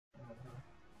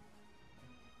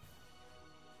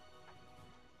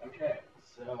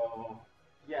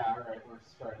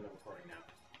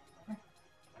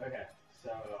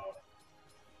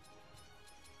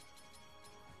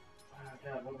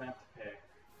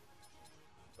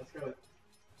Let's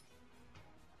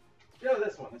go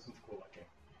this one. This one's cool looking.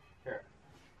 Here.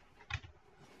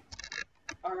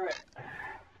 Alright.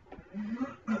 The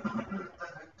warrior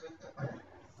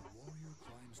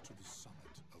climbs to the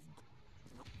summit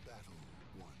of battle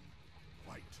 1.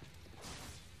 Fight.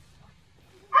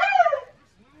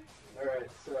 Alright,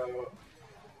 so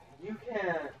you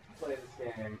can't play this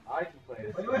game. I can play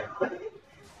this game. Wait.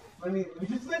 We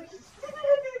just I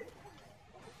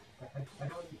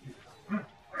don't need to.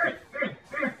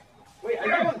 Wait, are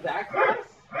you on that class?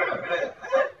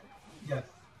 Yes.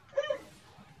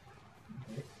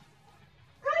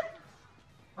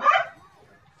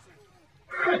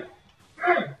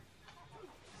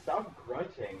 Stop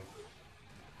grunting.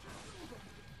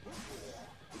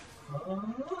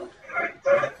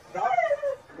 Stop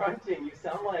grunting. You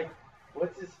sound like,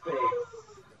 what's his face?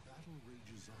 Battle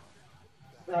rages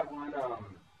on. That one,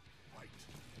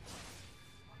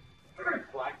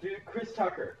 black dude? Chris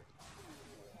Tucker.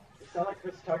 You sound like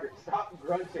Chris Tucker. Stop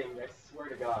grunting, I swear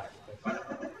to God.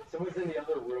 Someone's in the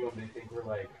other room, they think we're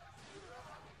like,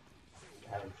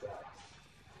 having sex.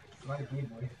 My Game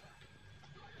Boy.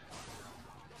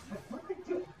 What did I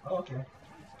do? Oh, okay.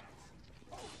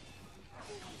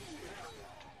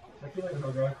 Check you later,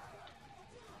 Hogarth.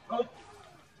 Oh!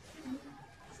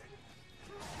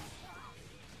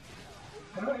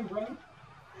 How do I run?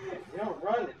 You don't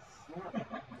run, it's not.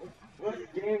 What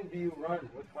game do you run?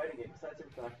 What fighting game besides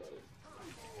Super Smash Brothers?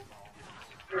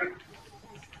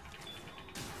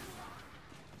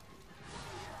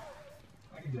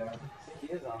 I can do that. He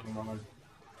is on me, Mom.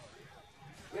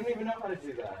 You don't even know how to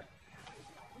do that.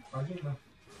 I do know.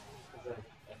 Because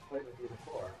I've played with you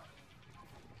before.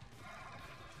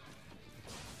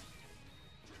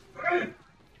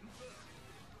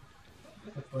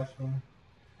 That's a flash one.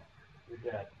 You're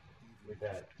dead. You're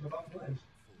dead. What about Flash?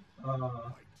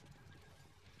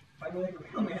 Fight me like a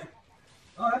real man.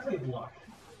 Oh, that's how you block.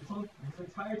 This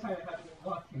entire time I haven't been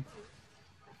blocking.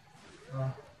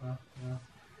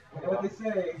 You know what they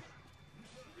say?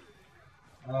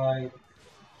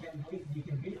 You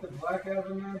can beat the black out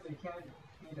of a man, but you can't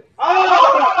beat it.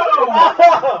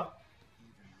 Oh!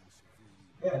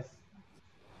 Yes.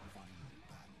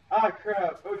 Ah,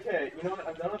 crap. Okay, you know what?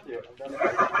 I'm done with you. I'm done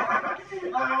with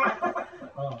you.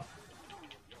 Oh.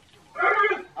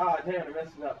 Ah, damn, I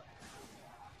messed it up.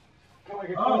 Come on,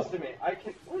 get Oh. close to me. I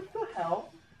can. What the hell?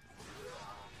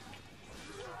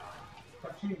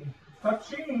 Stop cheating. Stop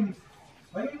cheating!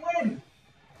 Let me win!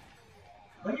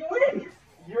 Let me win!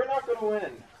 You're not gonna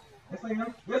win. Yes, I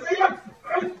am. Yes, I am!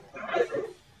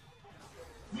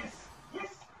 Yes!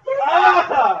 Yes!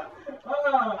 Ah!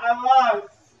 Ah! I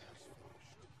lost.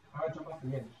 How do I jump off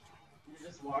the edge? You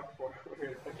just walked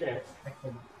forward. Okay.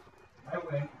 Excellent. I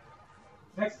win.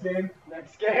 Next game.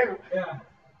 Next game. Yeah.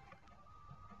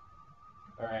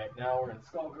 Alright, now we're in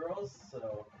Skullgirls,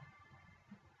 so.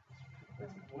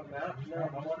 What map? No, I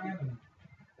want to.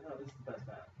 No, this is the best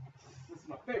map. This is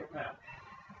my favorite map.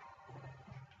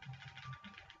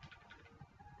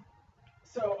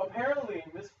 So apparently,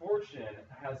 Miss Fortune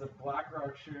has a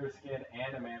Blackrock shooter skin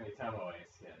and a Mammy Tomoe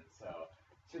skin. So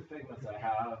two figments I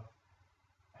have,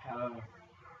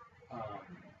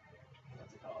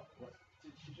 what's it called? What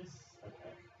did she just?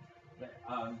 Okay. But,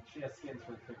 she has skins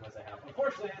for the figments I have.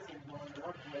 Unfortunately, it's one of the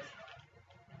worst list.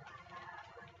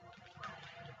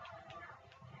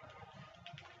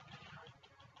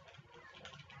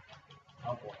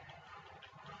 Oh boy.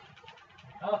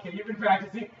 Okay, you've been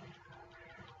practicing.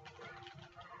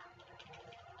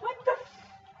 What the?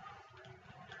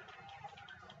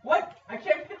 What? I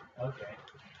can't. Okay.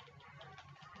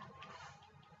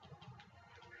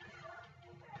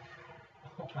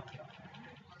 Oh my god.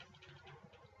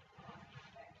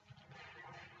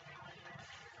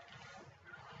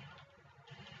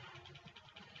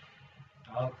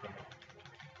 Okay.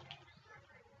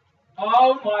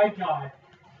 Oh my god.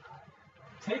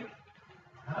 Take.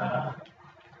 I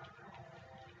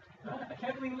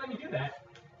can't believe you let me do that.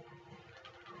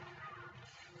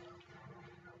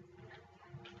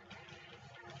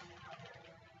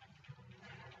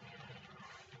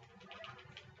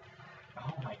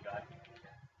 Oh my god.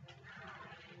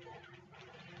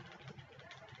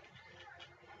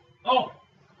 Oh!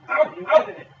 Ow! You Ow!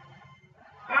 did it.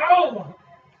 Ow!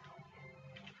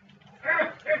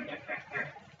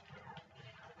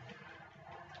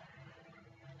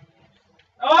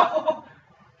 Oh!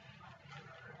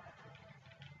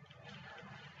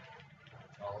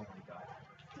 Oh my god.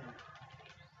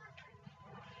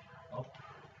 Oh.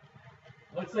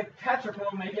 Looks like Patrick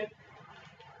won't make it.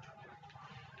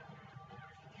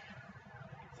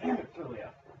 Damn it,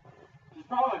 Julia. She's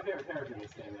probably my favorite character in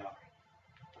this game now.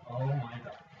 Oh my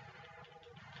god.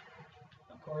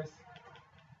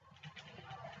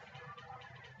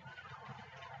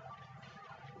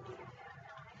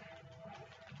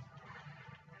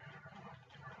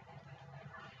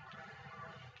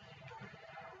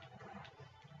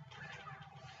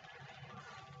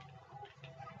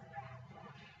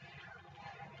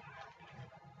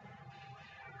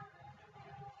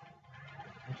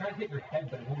 I'm trying to hit your head,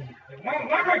 but it won't. It won't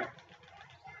let me!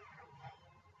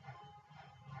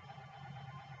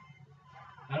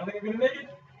 I don't think I'm gonna make it.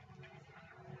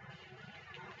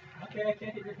 Okay, I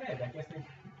can't hit your head. I guess they.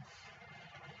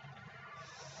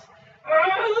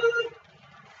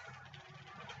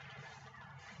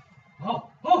 Oh!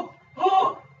 Oh! Oh!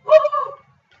 Oh!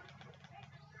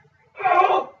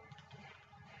 Oh!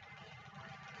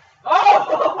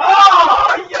 Oh!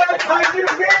 Oh! Yes! I you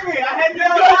hit me! I had no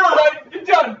doubt! You're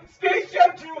done! Space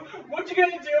Jam 2, what you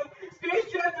gonna do?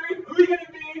 Space Jam 3, who you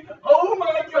gonna be? Oh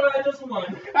my god, I just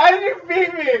won! How did you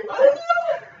beat me? I don't know!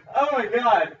 Oh my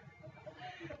god.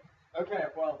 Okay,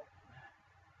 well,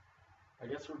 I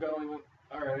guess we're going with,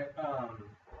 alright,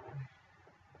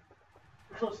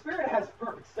 so Spirit has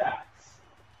perfect stats.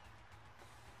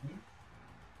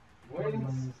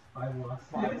 Wins, 5 losses.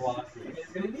 5 losses.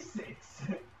 It's gonna be 6.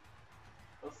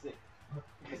 We'll see.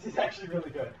 Because he's actually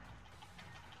really good.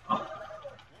 Oh!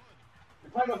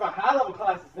 You're playing with my high level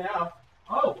classes now.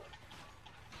 Oh!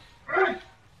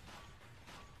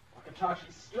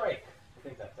 Wakatashi Strike. I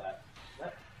think that's that.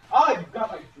 Oh, you got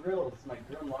my drill. This is my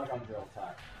Grim Logon drill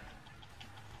attack.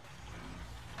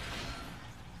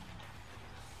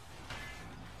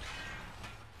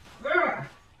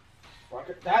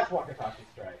 That's Wakatashi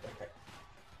Strike. Okay.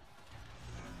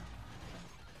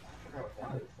 I forgot what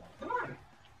that is.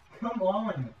 Come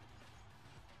on!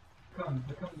 Become.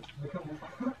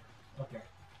 Okay.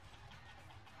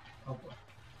 Oh boy.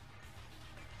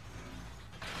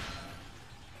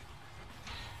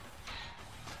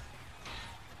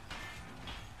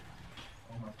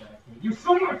 Oh my god, I hate you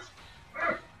so much!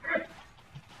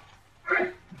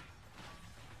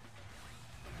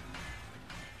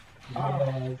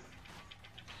 Yes.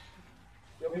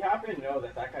 You'll be happy to know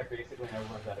that that guy basically never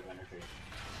runs out of energy.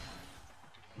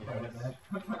 You know,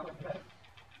 That.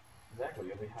 exactly,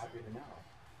 you'll be happy to know.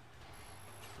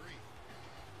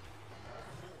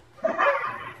 3, 4.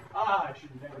 Ah, I should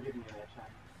have never given you that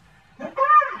time.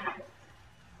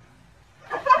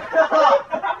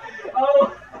 Oh!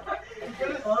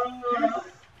 You're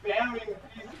spamming a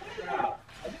piece of crap.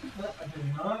 I did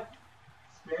not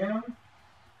spam.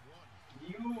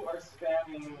 You are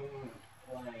spamming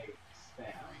like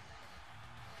spam.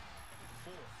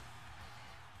 4.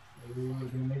 Are you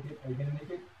gonna make it? Are you gonna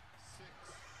make it? 6.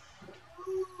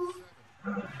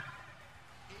 7.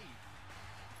 8.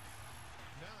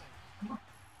 9.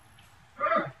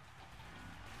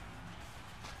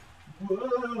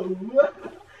 Whoa!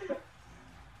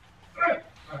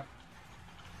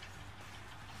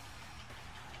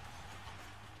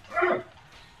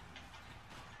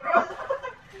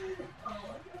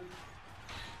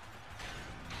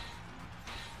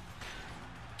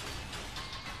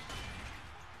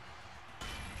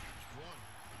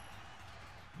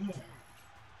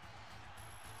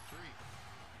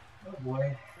 Oh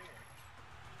boy.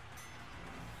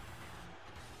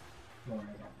 Don't worry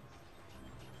about this.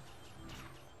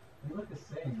 They look the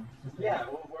same. Just Yeah,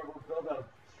 we're built out of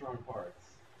strong parts.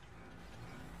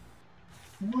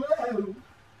 Whoa!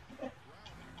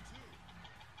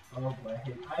 Oh boy,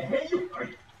 I hate you!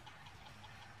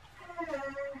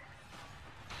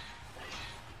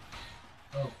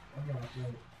 Oh, I'm gonna have to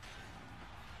wait.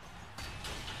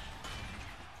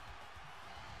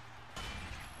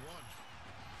 1.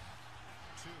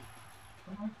 2.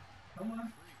 Come on, come on.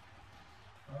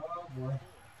 3. Oh boy.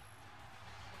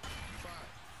 5.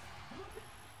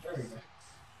 There we go.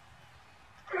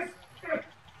 6. 7.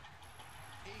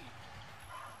 8.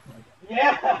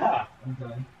 Yeah! I'm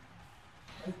done.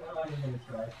 I'm not even gonna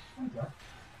try. I'm done.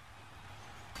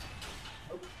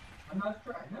 Nope. I'm not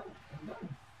trying. No, I'm done.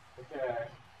 Okay.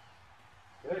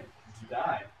 Good. You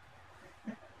died. I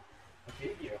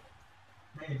beat you.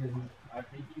 No, you didn't. I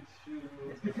beat you to...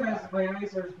 It's because my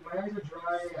eyes are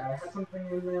dry. I had something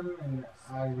in them, and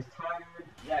I was tired.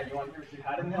 Yeah, you want to hear what you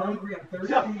had I'm in them? hungry. I'm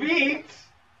thirsty. Defeat!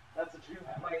 That's what you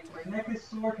had. My neck is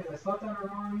sore because I slept on her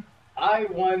arm. I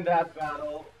won that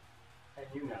battle, and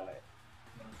you know it.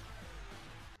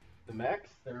 The mechs,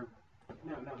 they're...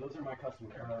 No, those are my custom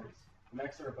characters. The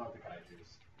mechs are above the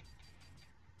kaijus.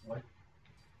 What?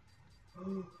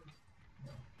 No.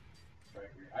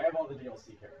 Striker. I have all the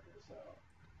DLC characters, so...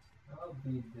 I'll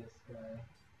be this guy.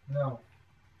 No.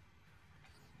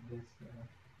 This guy.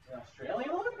 An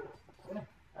Australian one? Yeah.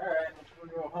 Alright, let's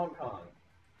go to Hong Kong.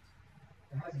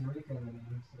 It has Eureka in the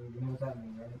name, so you know what that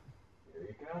means, right?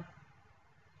 Eureka?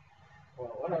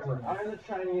 Well, whatever. I'm the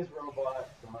Chinese robot,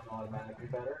 so I'm automatically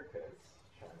better, because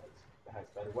China has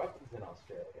better weapons than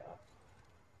Australia.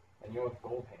 And you have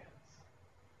gold hands.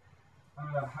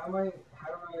 How do I...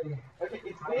 Okay,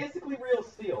 it's basically real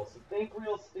steel, so think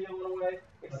real steel in a way,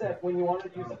 except when you want to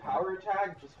use a power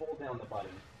attack, just hold down the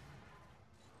button.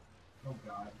 Oh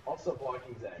god. Also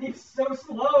blocking Z. He's so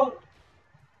slow!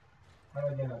 How do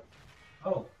I get up?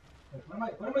 Oh. What am I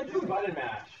Just doing? button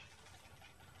mash.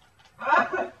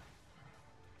 Ah!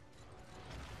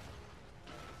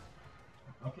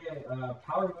 Okay,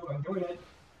 power move, I'm doing it.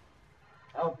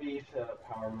 LB to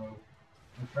power move.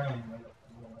 I'm trying, but it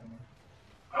won't let me.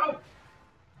 Oh!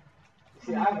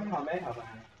 See, I have a Kamehameha.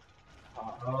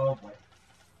 Oh boy.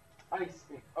 Ice.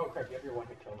 Oh crap, you have your one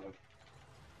hit kill move.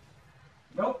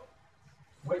 Nope.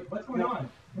 Wait, what's going on?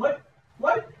 What?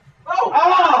 What? Oh!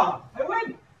 Ah! I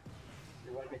win!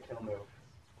 Your one hit kill move.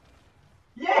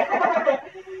 Yeah!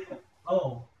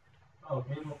 Oh. Oh,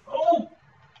 game over. Oh!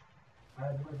 Do I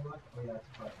block? Oh yeah, it's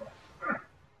a flat block.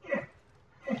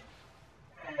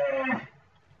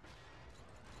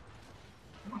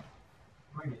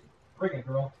 Bring it. Bring it,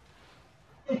 girl.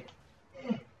 You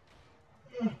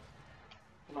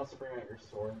can also bring out your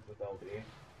swords with LB.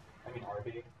 I mean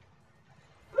RB.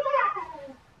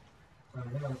 Well,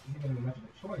 they don't give me much of a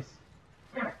choice.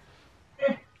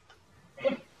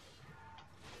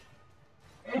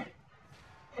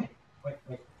 Wait.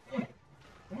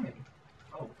 Damn it.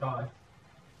 Oh, God.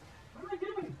 What am I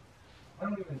doing? I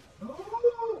don't even...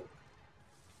 Oh!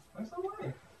 I'm still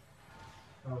alive.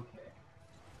 Okay.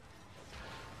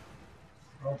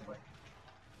 Oh, boy.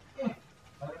 I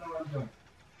don't know what I'm doing.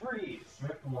 Freeze!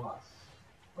 Drift loss.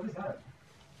 What is that?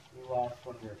 You lost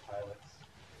one of your pilots.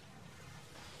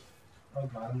 Oh,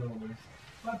 God, I'm gonna lose.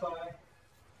 Bye-bye.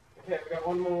 Okay, we got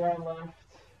one more round left.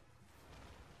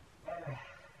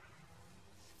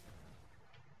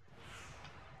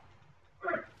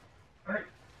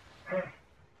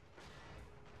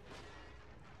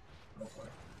 Oh, boy.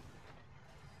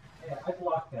 Yeah, I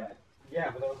blocked that.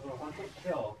 Yeah, but that was a one hit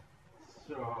kill.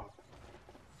 So,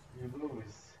 you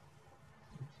lose.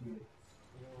 You cheated.